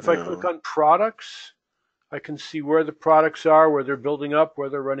 If I click on products, I can see where the products are, where they're building up, where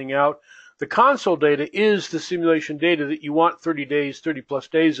they're running out. The console data is the simulation data that you want 30 plus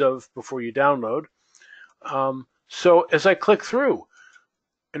days of before you download. So as I click through,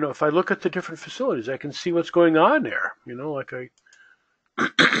 if I look at the different facilities, I can see what's going on there. You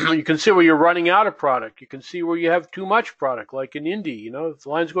can see where you're running out of product. You can see where you have too much product, like in Indy. If the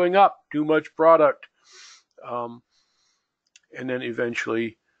line's going up, too much product. And then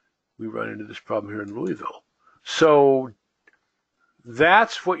eventually we run into this problem here in Louisville. So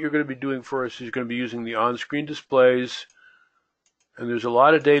that's what you're going to be doing for us. Is you're going to be using the on-screen displays, and there's a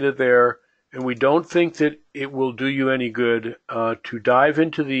lot of data there, and we don't think that it will do you any good to dive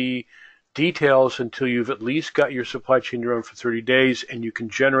into the details until you've at least got your supply chain run for 30 days and you can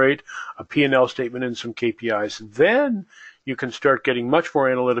generate a P&L statement and some KPIs. Then you can start getting much more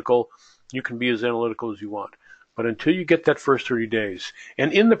analytical. You can be as analytical as you want. But until you get that first 30 days,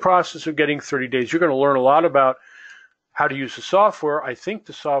 and in the process of getting 30 days, you're going to learn a lot about how to use the software. I think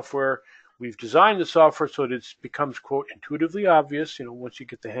the software, we've designed the software so that it becomes, quote, intuitively obvious, once you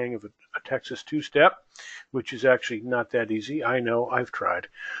get the hang of a Texas two-step, which is actually not that easy. I know, I've tried.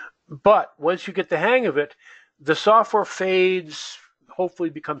 But once you get the hang of it, the software fades, hopefully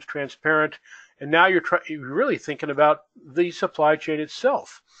becomes transparent, and now you're really thinking about the supply chain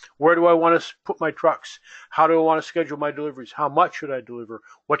itself. Where do I want to put my trucks? How do I want to schedule my deliveries? How much should I deliver?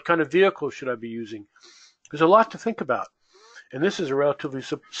 What kind of vehicles should I be using? There's a lot to think about. And this is a relatively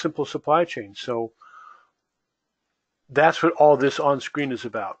simple supply chain. So that's what all this on screen is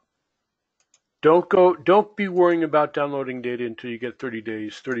about. Don't be worrying about downloading data until you get 30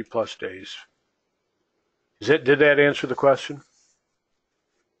 days, 30 plus days. Did that answer the question?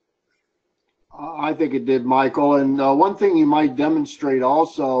 I think it did, Michael. And one thing you might demonstrate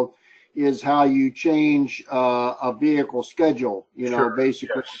also is how you change a vehicle schedule. Sure.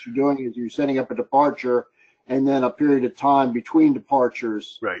 Basically Yes. what you're doing is you're setting up a departure and then a period of time between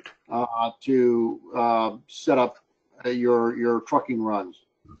departures, Right, to set up your trucking runs.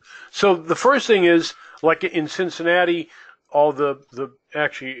 So the first thing is, like in Cincinnati, all the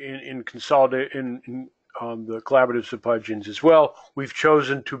actually in consolidate in the collaborative supply chains as well, we've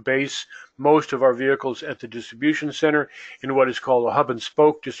chosen to base most of our vehicles at the distribution center in what is called a hub and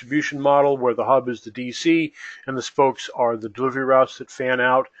spoke distribution model, where the hub is the DC and the spokes are the delivery routes that fan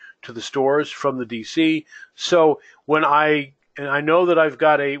out to the stores from the DC. So when I know that I've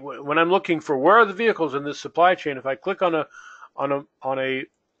got when I'm looking for where are the vehicles in this supply chain, if I click on a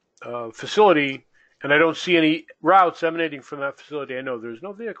facility and I don't see any routes emanating from that facility, I know there's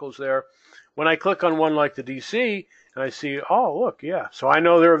no vehicles there. When I click on one like the DC and I see, oh, look, yeah, so I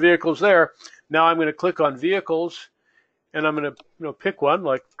know there are vehicles there. Now I'm going to click on vehicles and I'm going to pick one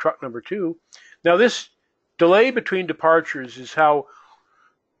like truck number 2. Now this delay between departures is how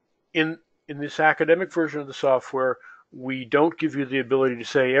in this academic version of the software, we don't give you the ability to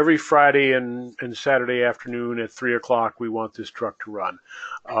say every Friday and Saturday afternoon at 3 o'clock we want this truck to run.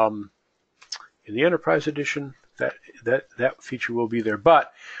 In the Enterprise Edition, that feature will be there.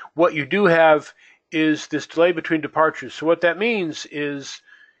 But what you do have is this delay between departures. So what that means is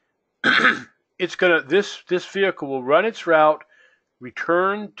this vehicle will run its route,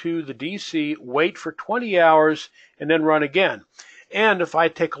 return to the DC, wait for 20 hours, and then run again. And if I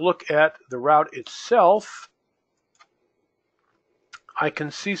take a look at the route itself, I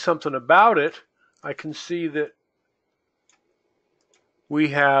can see something about it. I can see that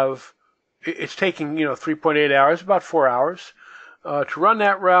it's taking 3.8 hours, about 4 hours to run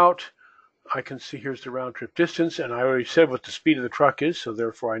that route. I can see here's the round trip distance, and I already said what the speed of the truck is, so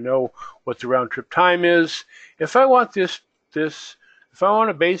therefore I know what the round trip time is. If I want if I want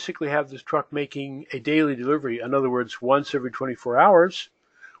to basically have this truck making a daily delivery, in other words, once every 24 hours,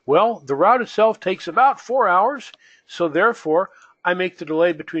 well, the route itself takes about 4 hours, so therefore I make the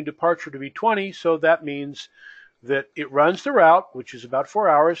delay between departure to be 20, so that means that it runs the route, which is about 4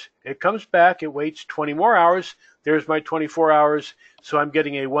 hours. It comes back, it waits 20 more hours. There's my 24 hours, so I'm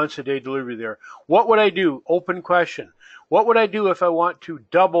getting a once-a-day delivery there. What would I do? Open question. What would I do if I want to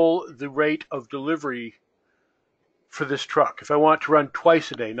double the rate of delivery for this truck? If I want to run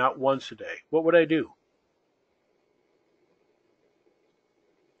twice a day, not once a day, what would I do?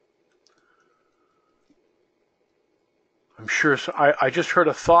 I'm sure. So I just heard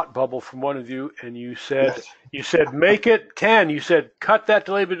a thought bubble from one of you, and you said make it 10. You said cut that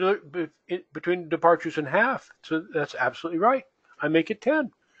delay between departures in half. So that's absolutely right. I make it 10.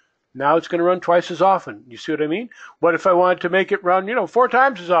 Now it's going to run twice as often. You see what I mean? What if I wanted to make it run 4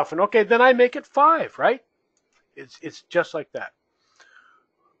 times as often? Okay, then I make it 5. Right? It's just like that.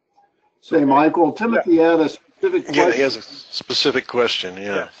 Say, Michael, Timothy had a specific question. Yeah, he has a specific question.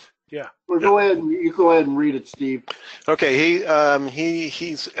 Yeah. Yes. Yeah. Well, go ahead and you go ahead and read it, Steve. Okay,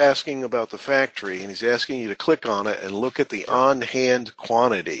 he's asking about the factory, and he's asking you to click on it and look at the on-hand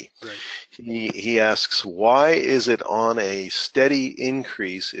quantity. Right. He asks, why is it on a steady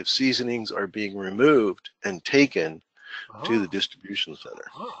increase if seasonings are being removed and taken to the distribution center?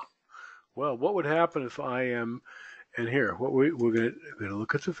 Well, what would happen if I am, and here, what we're going to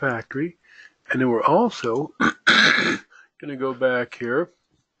look at the factory, and then we're also going to go back here.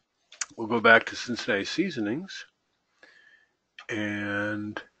 We'll go back to Cincinnati Seasonings,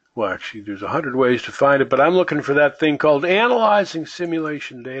 and, well, actually, there's 100 ways to find it, but I'm looking for that thing called analyzing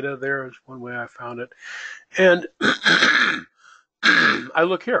simulation data. There is one way I found it. And I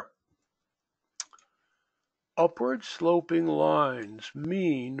look here. Upward sloping lines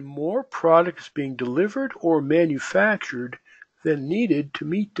mean more product is being delivered or manufactured than needed to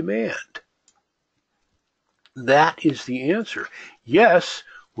meet demand. That is the answer. Yes,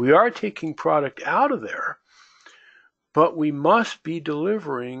 we are taking product out of there, but we must be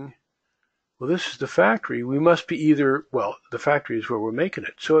delivering. Well, this is the factory. We must be either, well, the factory is where we're making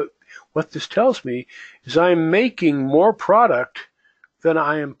it. So what this tells me is I'm making more product than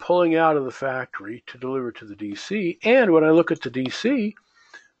I am pulling out of the factory to deliver to the DC. And when I look at the DC,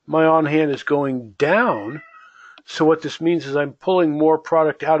 my on-hand is going down. So what this means is I'm pulling more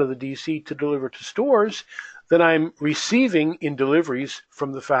product out of the DC to deliver to stores than I'm receiving in deliveries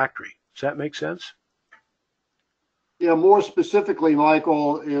from the factory. Does that make sense? Yeah, more specifically,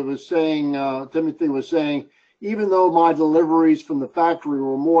 Michael, it was saying, Timothy was saying, even though my deliveries from the factory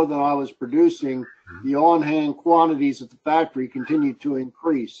were more than I was producing, the on-hand quantities at the factory continued to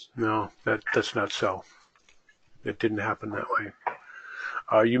increase. No, that's not so. It didn't happen that way.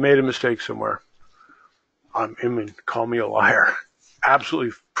 You made a mistake somewhere. I mean, call me a liar.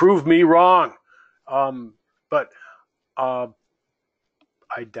 Absolutely, prove me wrong. But I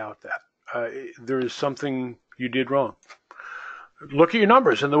doubt that. There is something you did wrong. Look at your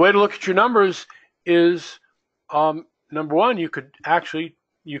numbers, and the way to look at your numbers is, number one, you could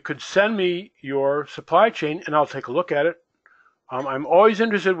send me your supply chain, and I'll take a look at it. I'm always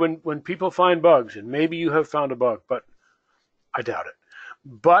interested when people find bugs, and maybe you have found a bug, but I doubt it.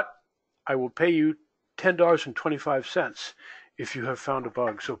 But I will pay you $10.25 if you have found a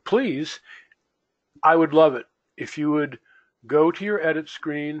bug. So please, I would love it if you would go to your edit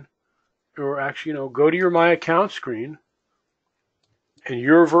screen, or actually, go to your My Account screen, and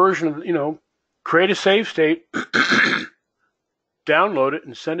your version of, create a save state, download it,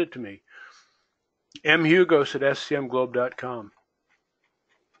 and send it to me. mhugos@scmglobe.com.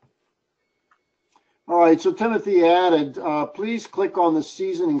 All right, so Timothy added, please click on the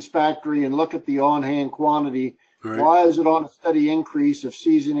seasonings factory and look at the on-hand quantity. Right. Why is it on a steady increase if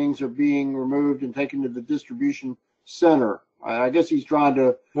seasonings are being removed and taken to the distribution center? I guess he's trying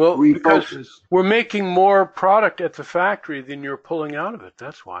to refocus. Because we're making more product at the factory than you're pulling out of it.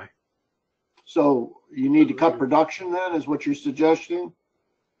 That's why. So you need to cut production then, is what you're suggesting?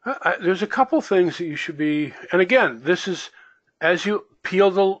 There's a couple things that you should be, and again, this is, as you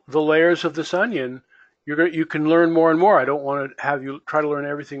peel the layers of this onion, you can learn more and more. I don't want to have you try to learn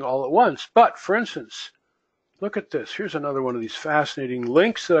everything all at once. But for instance, look at this. Here's another one of these fascinating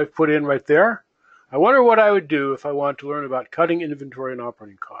links that I've put in right there. I wonder what I would do if I wanted to learn about cutting inventory and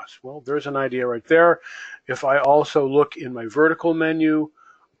operating costs. Well, there's an idea right there. If I also look in my vertical menu,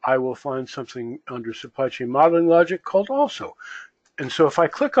 I will find something under supply chain modeling logic called also. And so if I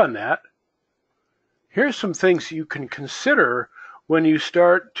click on that, here's some things you can consider when you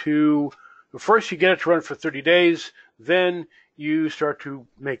start to, first you get it to run for 30 days, then you start to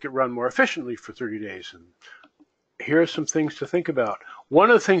make it run more efficiently for 30 days. And here are some things to think about. One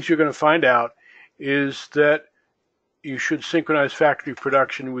of the things you're going to find out is that you should synchronize factory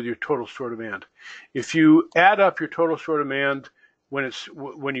production with your total store demand. If you add up your total store demand when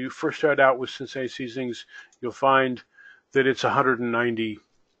you first start out with Cincinnati Seasonings, you'll find that it's 190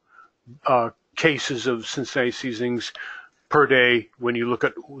 cases of Cincinnati Seasonings per day when you look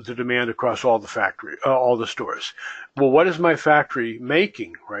at the demand across all the stores. Well, what is my factory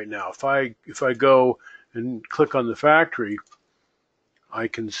making right now? If I go and click on the factory, I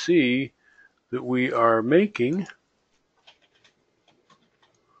can see that we are making,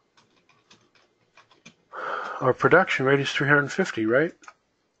 our production rate is 350, right?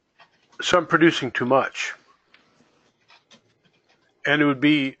 So I'm producing too much. And it would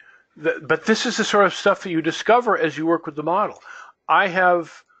be, but this is the sort of stuff that you discover as you work with the model.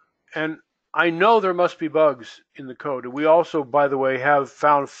 And I know there must be bugs in the code. And we also, by the way, have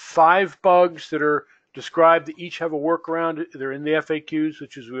found 5 bugs that are described that each have a workaround. They're in the FAQs,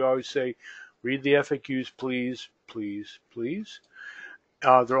 which is, we always say, read the FAQs, please, please, please.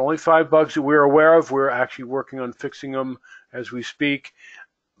 There are only 5 bugs that we're aware of. We're actually working on fixing them as we speak.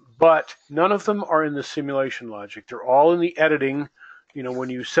 But none of them are in the simulation logic. They're all in the editing, when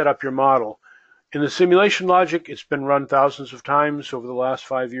you set up your model. In the simulation logic, it's been run thousands of times over the last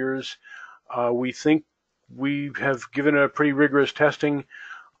 5 years. We think we have given a pretty rigorous testing.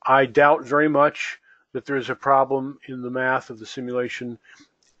 I doubt very much that there is a problem in the math of the simulation.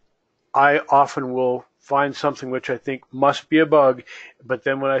 I often will find something which I think must be a bug, but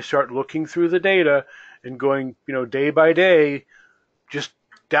then when I start looking through the data and going, day by day, just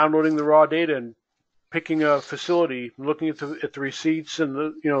downloading the raw data and picking a facility, looking at the receipts and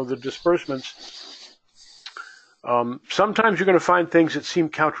the disbursements, sometimes you're going to find things that seem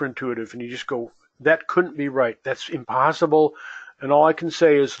counterintuitive, and you just go, that couldn't be right. That's impossible. And all I can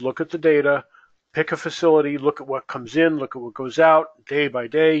say is look at the data, pick a facility, look at what comes in, look at what goes out day by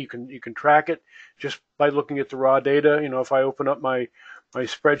day. You can track it just by looking at the raw data. If I open up my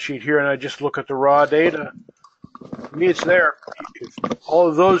spreadsheet here and I just look at the raw data, to me it's there. If all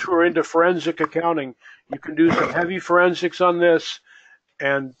of those who are into forensic accounting, you can do some heavy forensics on this.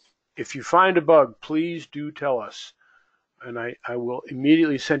 And if you find a bug, please do tell us. And I will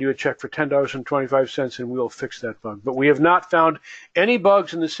immediately send you a check for $10.25 and we'll fix that bug. But we have not found any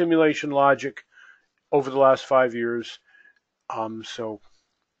bugs in the simulation logic over the last 5 years. So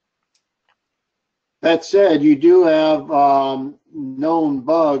that said, you do have known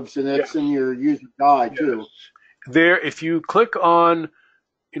bugs, and that's in your user guide too. There, if you click on,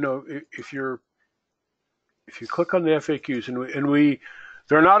 if you click on the FAQs, and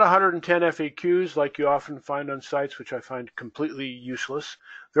there are not 110 FAQs like you often find on sites, which I find completely useless.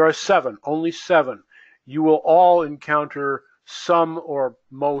 There are 7, only 7. You will all encounter some or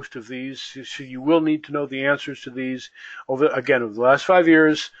most of these, so you will need to know the answers to these. Over the last 5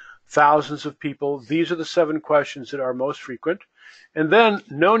 years, thousands of people. These are the 7 questions that are most frequent. And then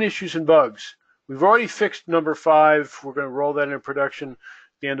known issues and bugs. We've already fixed number 5. We're going to roll that into production at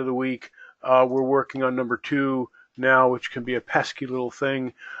the end of the week. We're working on number 2 now, which can be a pesky little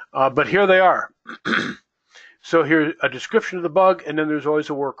thing. But here they are. So here's a description of the bug, and then there's always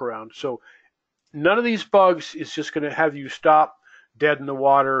a workaround. So none of these bugs is just going to have you stop dead in the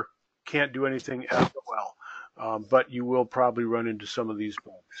water, can't do anything as well. But you will probably run into some of these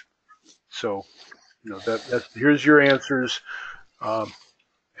bugs. So, here's your answers.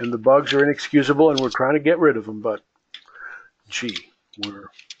 And the bugs are inexcusable, and we're trying to get rid of them. But, gee, we're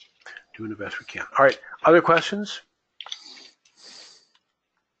doing the best we can. All right, other questions?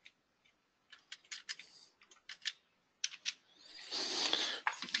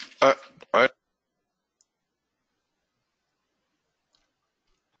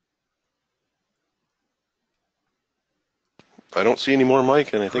 I don't see any more,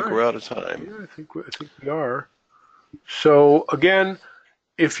 Mike, and I think we're out of time. Yeah, I think we are. So again,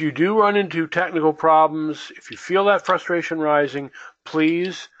 if you do run into technical problems, if you feel that frustration rising,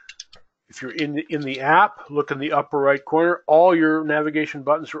 please, if you're in the app, look in the upper right corner. All your navigation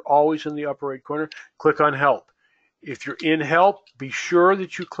buttons are always in the upper right corner. Click on Help. If you're in Help, be sure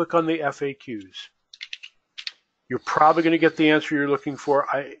that you click on the FAQs. You're probably going to get the answer you're looking for.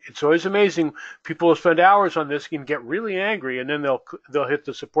 It's always amazing. People will spend hours on this and get really angry, and then they'll hit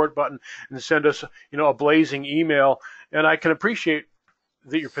the support button and send us, a blazing email. And I can appreciate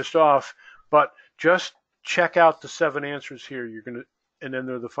that you're pissed off, but just check out the 7 answers here. And then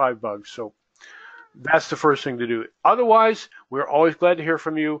there are the 5 bugs. So that's the first thing to do. Otherwise, we're always glad to hear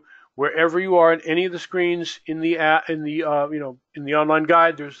from you. Wherever you are in any of the screens in the online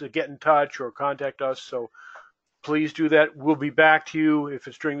guide, there's the get in touch or contact us. So please do that. We'll be back to you. If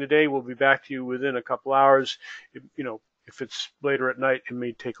it's during the day, we'll be back to you within a couple hours. If it's later at night, it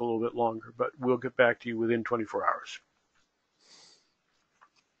may take a little bit longer, but we'll get back to you within 24 hours.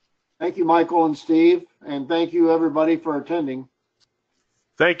 Thank you, Michael and Steve, and thank you, everybody, for attending.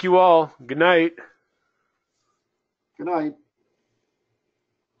 Thank you all. Good night. Good night.